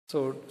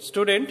So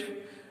student,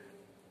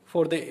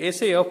 for the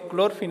assay of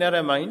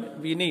chlorpheniramine,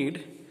 we need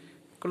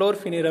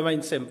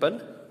chlorpheniramine sample,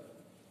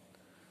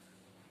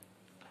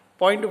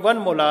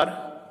 0.1 molar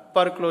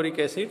per chloric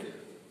acid,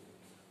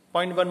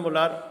 0.1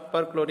 molar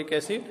per chloric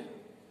acid,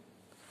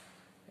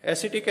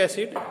 acetic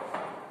acid,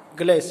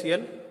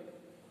 glacial,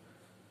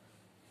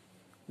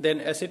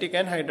 then acetic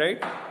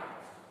anhydride,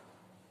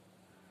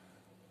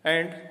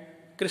 and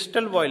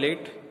crystal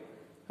violet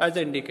as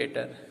the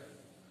indicator.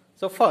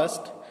 So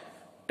first,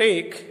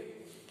 take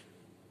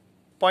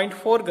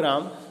 0.4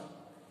 gram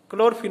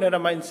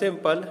chlorpheniramine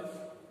sample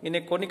in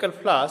a conical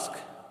flask.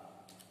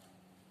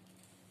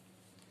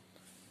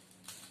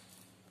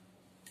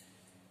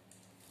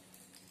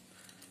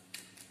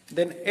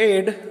 Then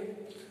add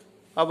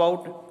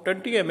about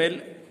 20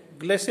 ml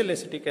glacial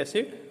acetic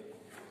acid.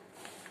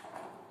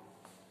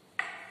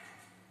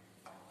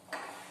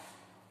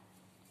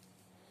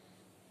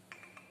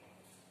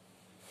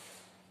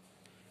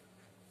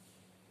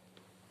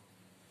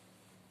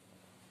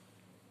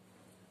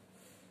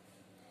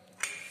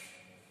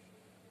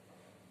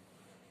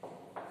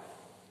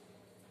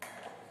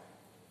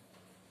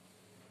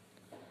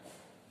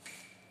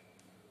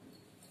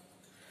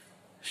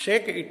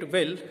 Shake it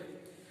well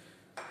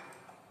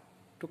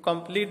to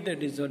complete the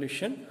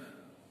dissolution.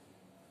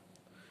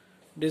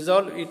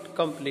 Dissolve it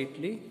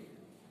completely.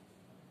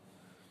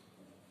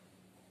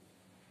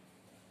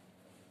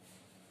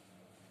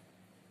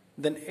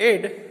 Then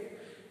add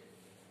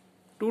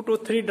 2 to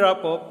 3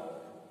 drops of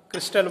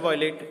crystal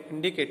violet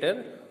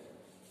indicator.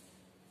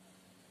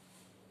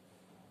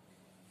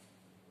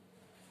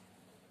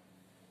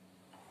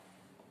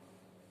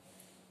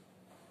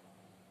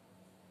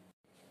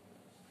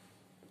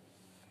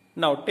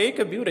 Now take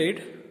a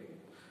burette,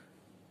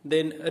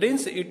 then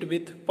rinse it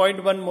with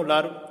 0.1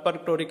 molar per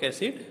chloric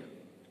acid.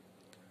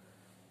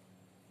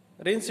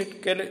 Rinse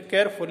it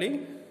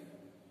carefully.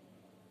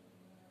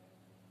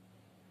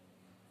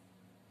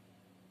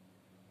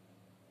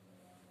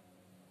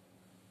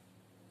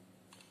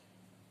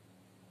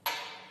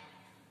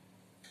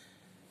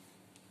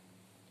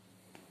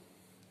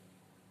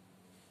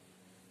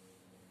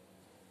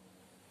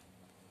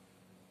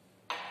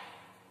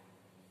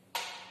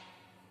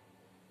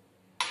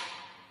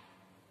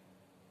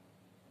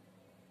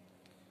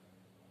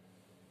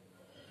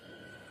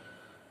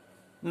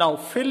 Now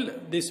fill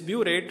this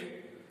burette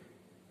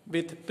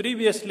with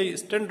previously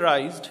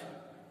standardized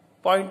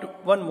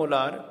 0.1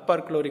 molar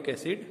per chloric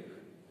acid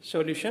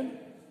solution.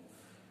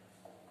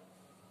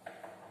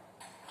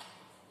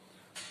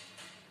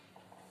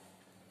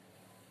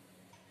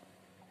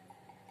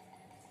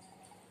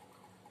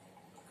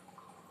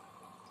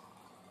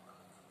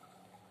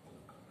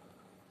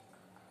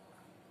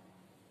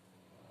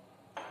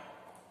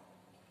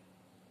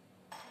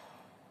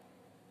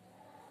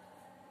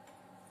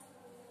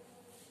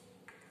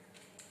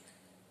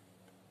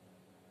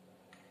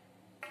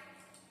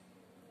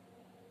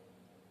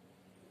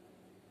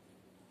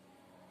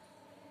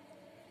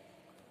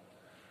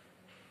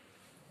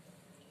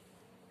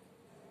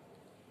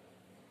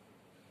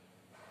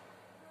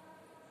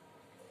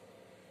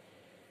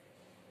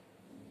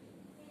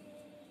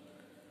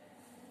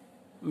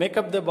 Make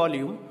up the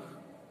volume.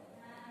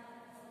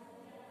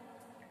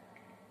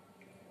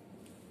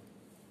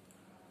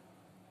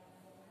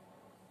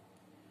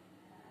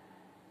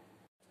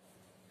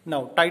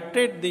 Now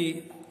titrate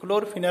the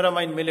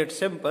chlorpheniramine maleate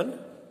sample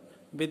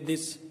with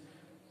this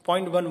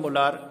 0.1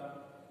 molar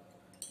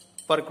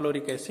per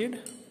chloric acid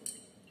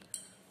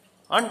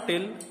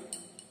until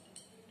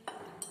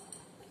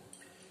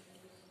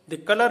the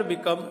color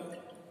become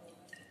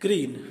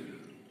green.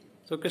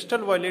 So crystal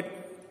violet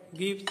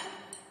gives.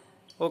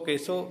 Okay,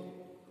 so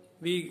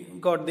we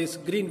got this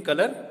green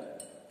color.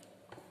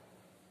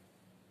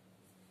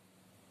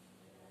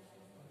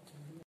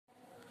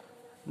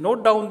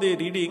 Note down the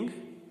reading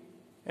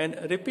and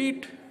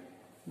repeat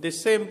the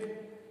same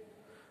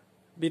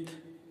with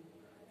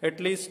at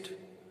least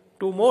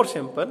 2 more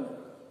samples.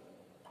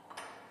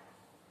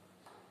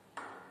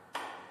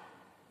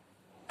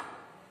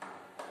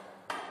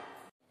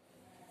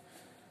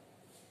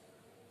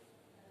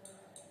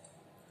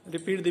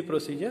 Repeat the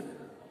procedure.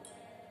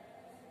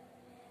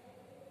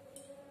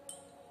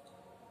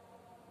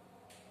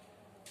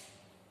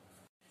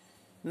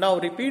 Now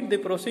repeat the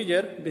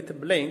procedure with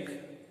blank.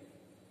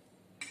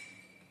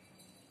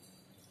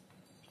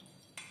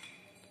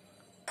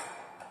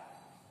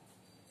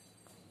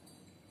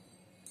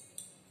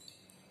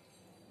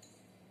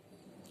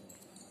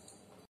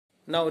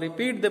 Now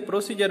repeat the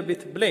procedure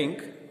with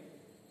blank.